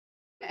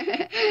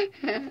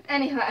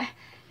Anyway,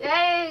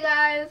 hey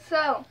guys,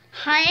 so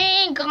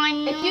Hi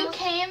guys. if you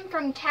came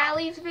from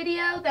Callie's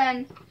video,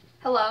 then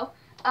hello.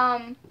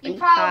 You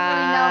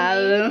probably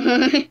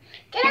know me.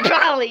 You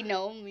probably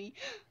know me.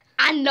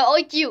 I know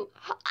you.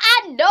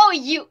 I know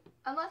you.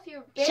 Unless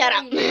you're Shut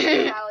up. new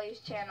to Callie's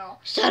channel.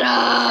 Shut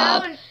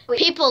up. So, wait,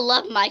 People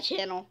love my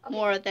channel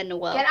more than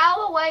Noel. get out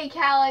of the way,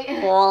 Callie.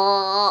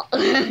 Oh.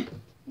 Oh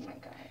my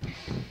god.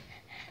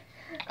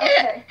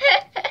 Okay.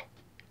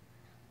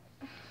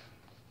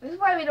 This is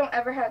why we don't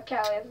ever have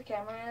Callie as a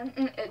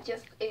cameraman.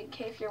 Just in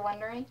case you're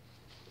wondering.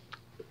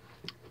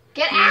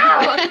 Get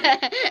out!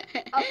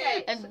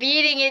 Okay. I'm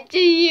beating it to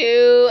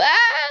you.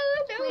 Ah,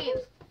 no. Please.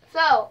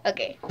 So,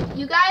 Okay.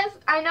 you guys,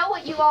 I know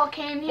what you all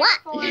came here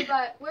What? for,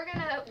 but we're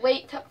gonna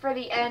wait for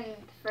the end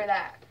for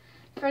that.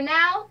 For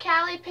now,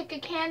 Callie, pick a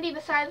candy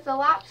besides the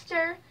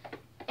lobster,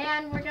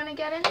 and we're gonna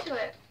get into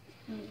it.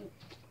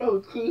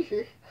 Oh,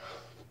 Jesus.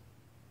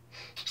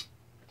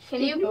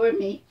 Can you? Ignore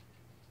me.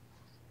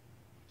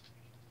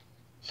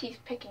 She's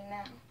picking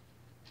now.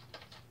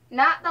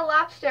 Not the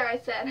lobster, I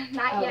said.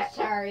 Not yet.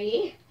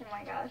 Sorry. Oh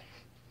my god.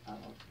 Oh.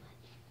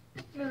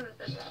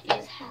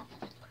 Is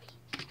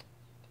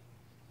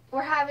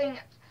We're having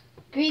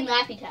Green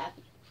Laffy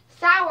Taffy.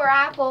 sour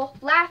apple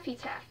Laffy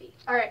Taffy.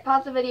 Alright,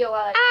 pause the video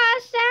while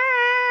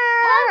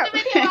I... Pause the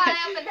video while I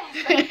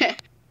open this.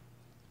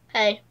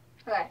 Hey.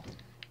 Okay.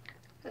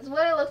 That's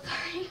what it looks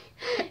like.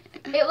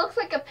 It looks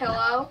like a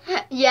pillow.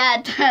 Yeah,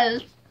 it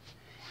does.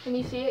 Can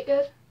you see it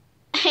good?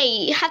 Hey,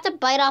 you have to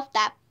bite off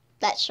that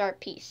sharp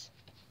piece.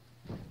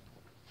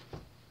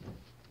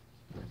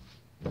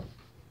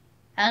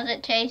 How does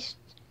it taste?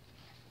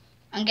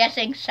 I'm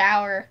guessing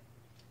sour.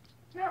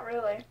 Not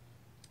really.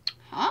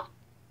 Huh?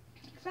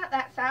 It's not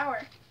that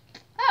sour.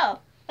 Oh,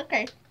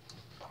 okay.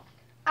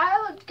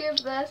 I would give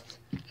this...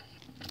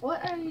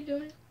 What are you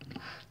doing?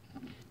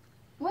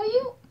 What are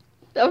you...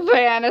 The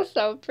banana's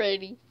so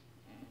pretty.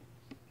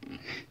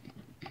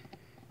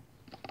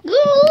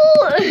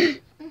 Ooh.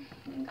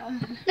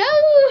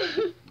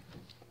 No.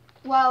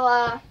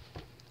 Well,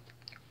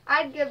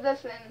 I'd give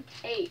this an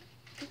 8.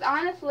 Because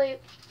honestly,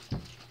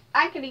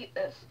 I could eat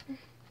this.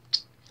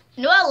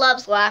 Noah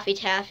loves Laffy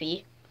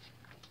Taffy.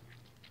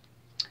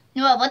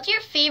 Noah, what's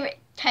your favorite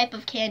type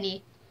of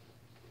candy?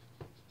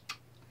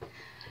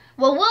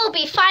 Well, we'll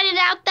be finding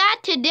out that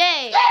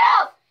today.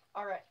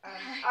 Alright,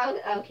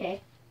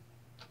 okay.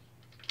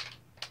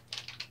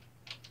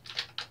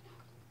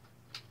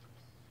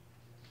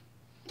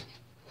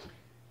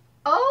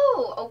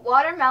 Oh, a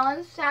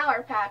watermelon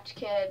Sour Patch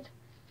Kid.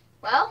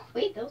 Well,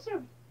 Wait, those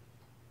are...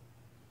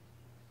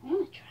 I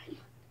want to try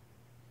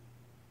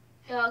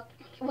them.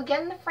 we'll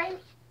get in the frame.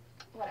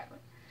 Whatever.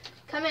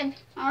 Come in.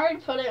 I already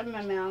put it in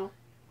my mouth.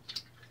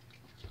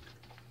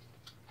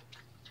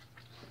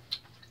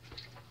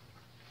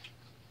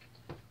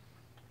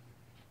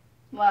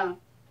 Wow.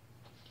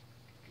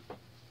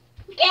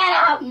 Get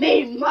off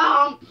me,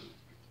 Mom!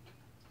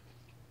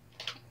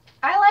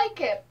 I like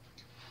it.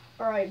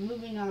 Alright,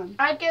 moving on.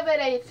 I'd give it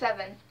a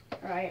 7.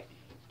 Alright.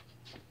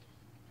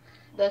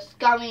 The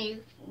scummy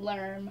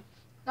worm.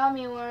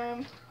 Gummy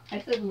worm.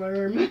 I said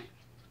worm. It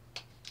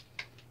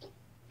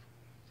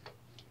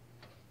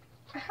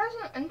has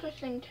an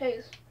interesting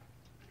taste.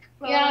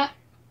 Yeah.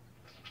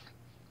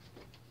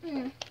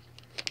 Hmm.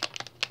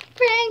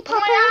 Bring Popper!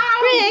 Wow.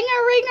 Bring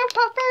a ring of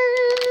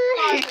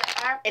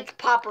Popper! It's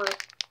Popper.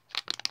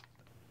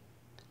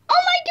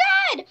 Oh my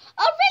god!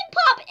 A ring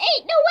pop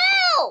ate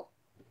Noel!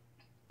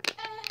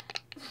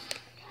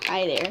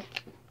 Hi there.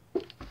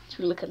 It's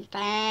looking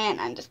fine.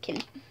 I'm just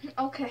kidding.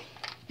 Okay.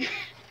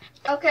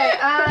 Okay,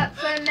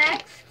 so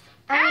next,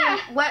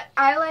 what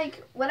I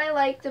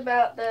liked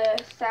about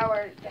the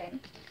sour thing.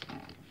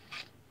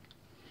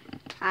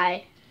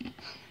 Hi.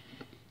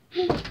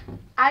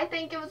 I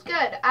think it was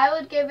good. I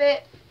would give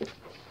it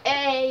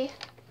a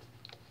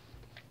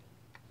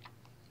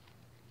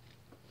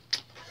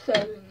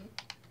 7.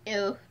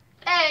 Ew.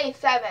 A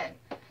 7.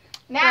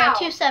 Now,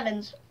 2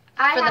 sevens.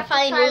 I for the have to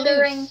fighting try the loose.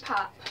 ring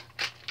pop.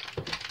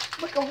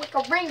 Wicka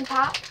wicka ring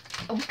pop.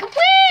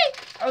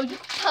 Or you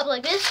could pop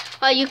like this,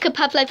 or you could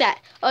pop like that,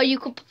 or you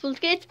could pop like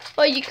this,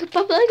 or you could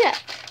pop like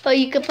that, or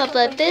you could pop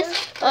like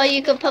this, or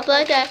you could pop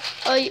like that,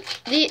 or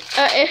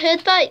it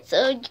hit bites,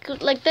 or you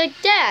could like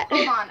that.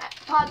 Hold on.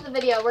 Pause the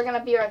video. We're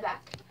gonna be right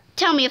back.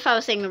 Tell me if I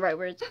was saying the right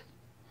words.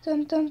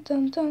 Dun dun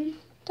dun dun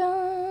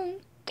dun.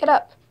 Get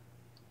up.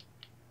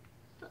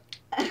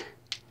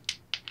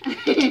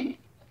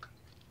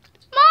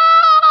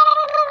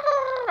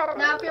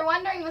 Now, if you're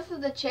wondering, this is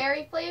the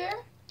cherry flavor.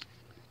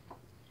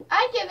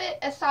 I give it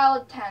a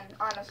solid 10,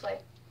 honestly.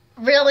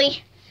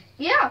 Really?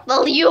 Yeah.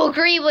 Well, you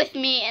agree with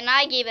me, and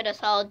I gave it a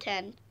solid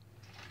 10.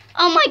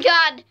 Oh my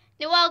god!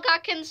 Noel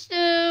got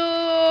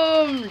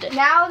consumed!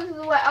 Now this is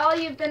what all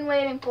you've been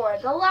waiting for.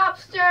 The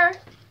lobster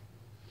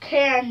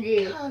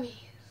Candy. gummies.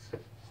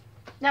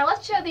 Now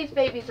let's show these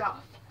babies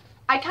off.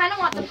 I kind of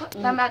want to put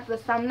them as the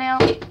thumbnail.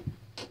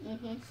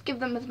 Let's give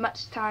them as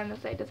much time as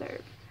they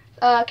deserve.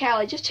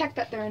 Callie, just check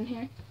that they're in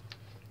here.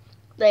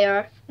 They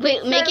are.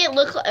 Wait, make it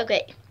look like...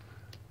 Okay.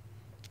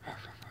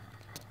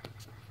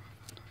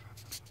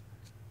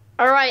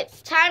 Alright,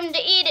 it's time to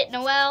eat it,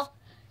 Noelle.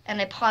 And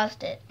I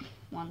paused it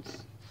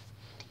once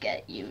to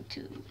get you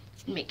to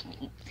make me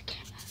eat the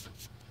camera.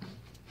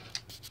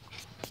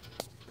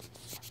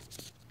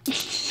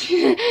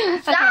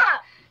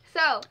 Stop!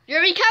 So,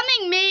 You're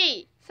becoming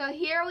me! so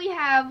here we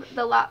have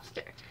the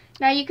lobster.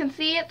 Now you can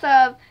see it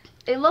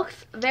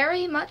looks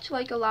very much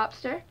like a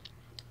lobster.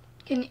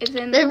 It's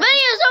in This video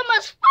is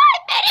almost 5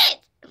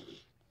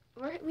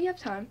 minutes! we have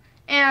time.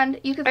 And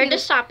you can Or see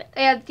just stop it.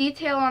 they have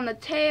detail on the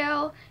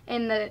tail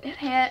and the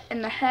head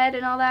and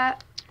all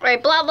that.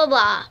 Right, blah, blah,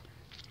 blah.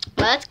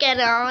 Let's get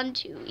on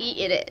to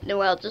eating it.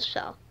 Noelle just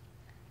fell.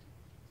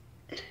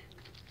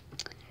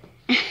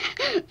 How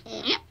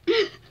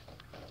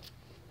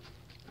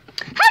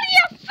do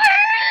you feel?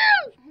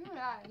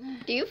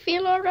 Do you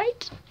feel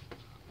alright?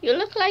 You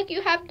look like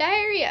you have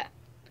diarrhea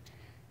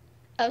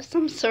of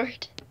some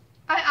sort.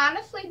 I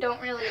honestly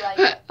don't really like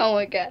it. Oh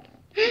my god.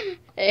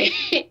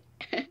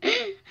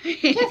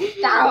 Just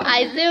stop.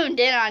 I zoomed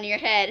in on your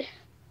head.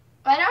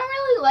 I don't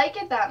really like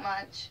it that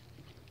much.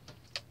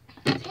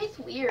 It tastes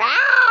weird.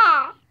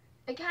 Ah!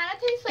 It kind of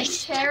tastes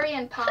like cherry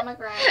and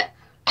pomegranate.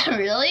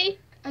 Really?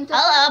 And to I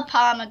some, love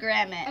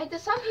pomegranate. and to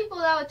some people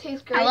that would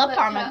taste great. I love but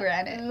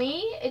pomegranate. To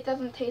me, it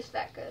doesn't taste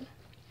that good.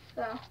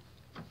 So.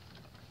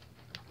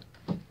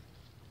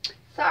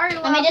 Sorry,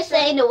 Let me just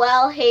say,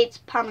 Noelle hates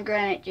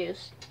pomegranate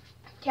juice.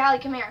 Callie,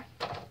 come here.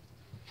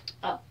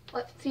 Oh.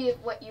 Let's see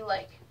what you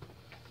like.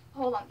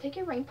 Hold on. Take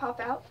your ring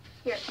pop out.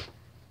 Here.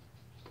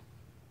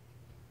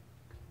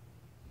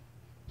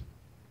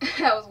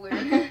 That was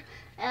weird.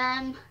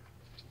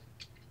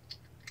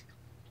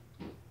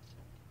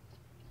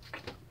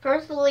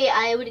 Personally,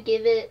 I would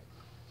give it.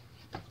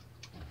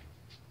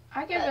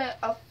 I give it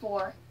a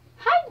 4.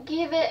 I'd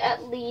give it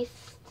at least.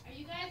 Are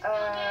you guys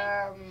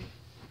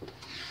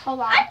Hold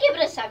on. I'd give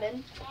it a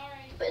 7,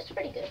 Alright. but it's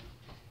pretty good.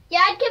 Yeah,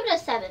 I'd give it a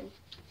 7.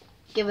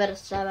 Give it a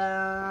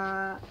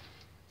 7.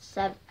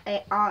 7.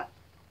 8. All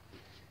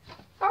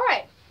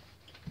right.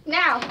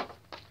 Now,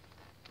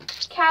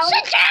 Callie,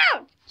 Sit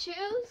down.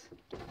 choose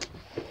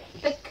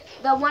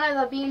the one of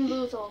the Bean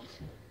Boozled.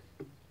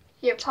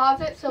 Here,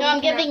 pause it so No, we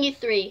I'm can giving you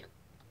 3.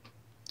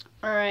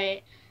 All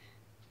right.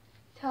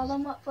 tell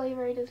them what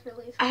flavor it is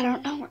released. I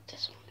don't know what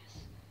this one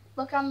is.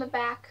 Look on the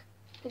back.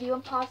 Did you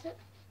unpause it?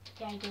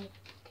 Yeah, I did.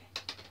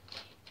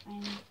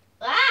 Okay.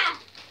 Ah!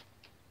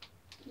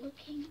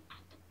 Looking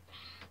at the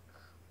back.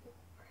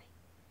 Right.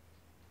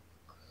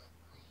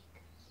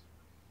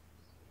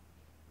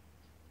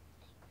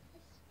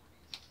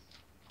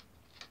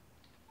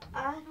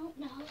 I don't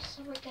know,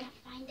 so we're gonna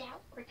find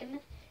out. We're gonna,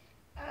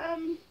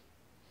 I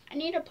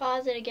need to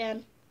pause it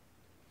again.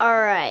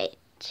 Alright.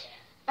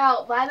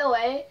 Oh, by the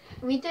way,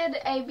 we did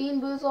a Bean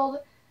Boozled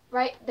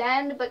right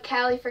then, but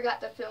Callie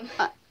forgot to film.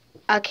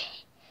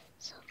 Okay.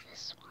 So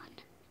this one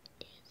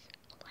is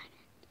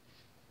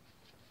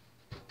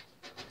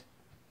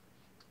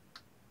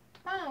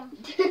lemon. Oh.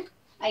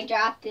 I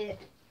dropped it.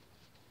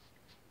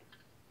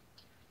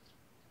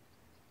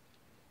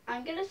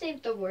 I'm gonna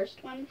save the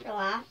worst one for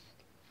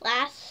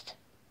last.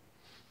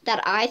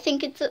 That I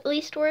think it's at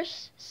least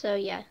worse. So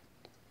yeah.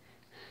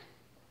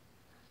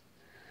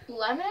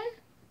 Lemon?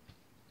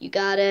 You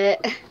got it.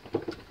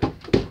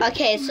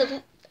 Okay,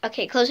 so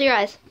okay, close your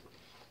eyes.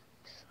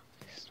 So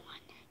this one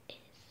is.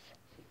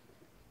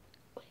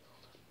 Wait,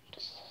 hold on.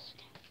 Just a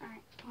second.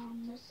 Alright,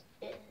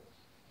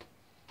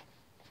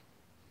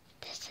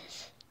 this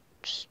is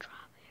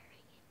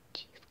strawberry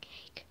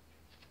cheesecake.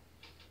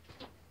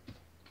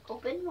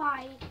 Open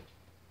wide.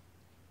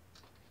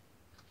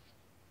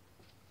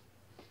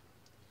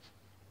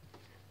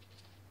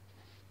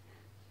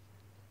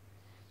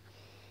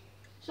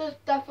 So it's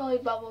definitely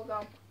bubble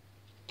gum.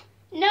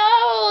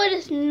 No, it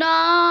is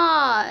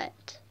not.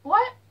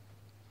 What?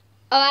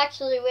 Oh,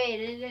 actually, wait,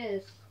 it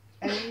is.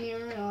 I didn't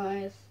even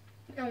realize.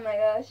 Oh my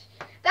gosh.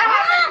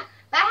 That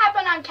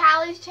happened on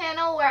Callie's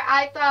channel where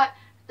I thought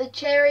the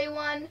cherry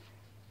one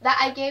that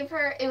I gave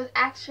her, it was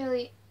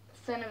actually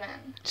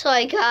cinnamon. So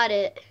I got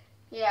it.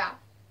 Yeah.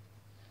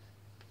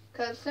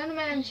 Because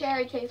cinnamon and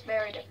cherry taste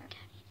very different.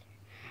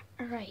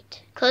 All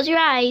right, close your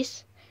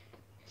eyes.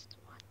 This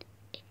one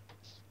is.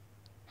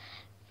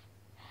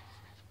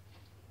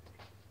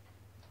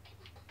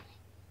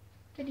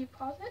 Did you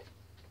pause it?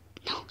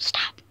 No,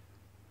 stop.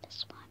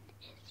 This one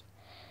is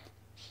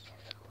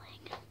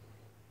sizzling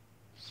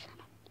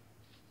cinnamon.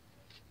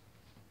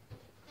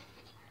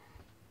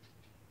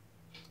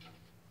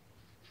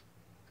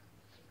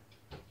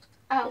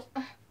 Oh.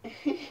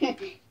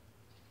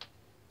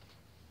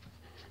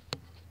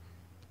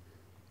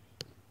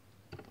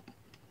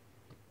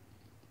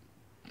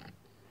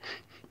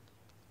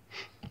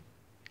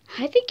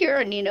 I think you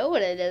already know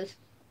what it is.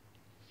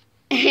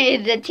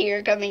 The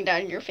tear coming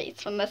down your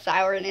face from the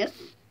sourness.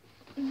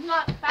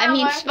 Not sour. I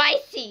mean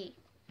spicy.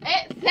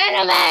 It's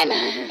Cinnamon!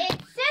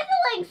 It's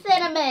sizzling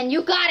cinnamon!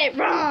 You got it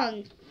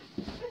wrong!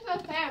 It's the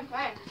same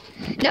thing.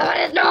 No,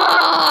 it is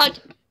not!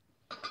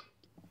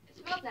 It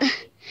smells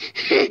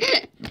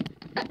nasty.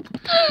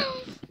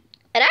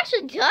 It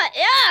actually does.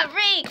 Yeah, it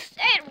reeks.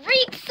 It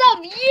reeks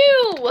of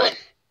you!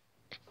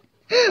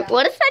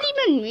 What does that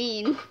even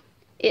mean?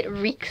 It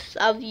reeks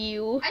of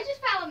you. I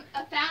just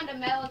found a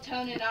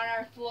melatonin on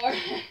our floor.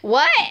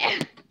 What?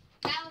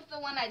 That was the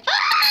one I dropped.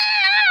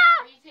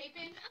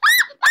 Re-taping.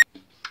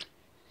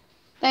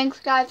 Thanks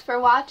guys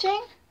for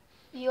watching.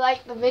 If you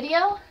liked the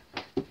video,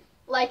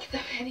 like the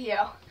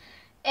video.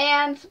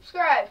 And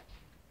subscribe.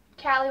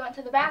 Callie went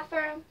to the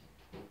bathroom.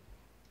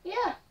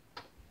 Yeah.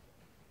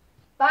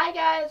 Bye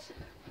guys.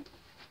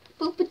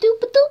 Boop a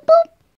doop a doop boop.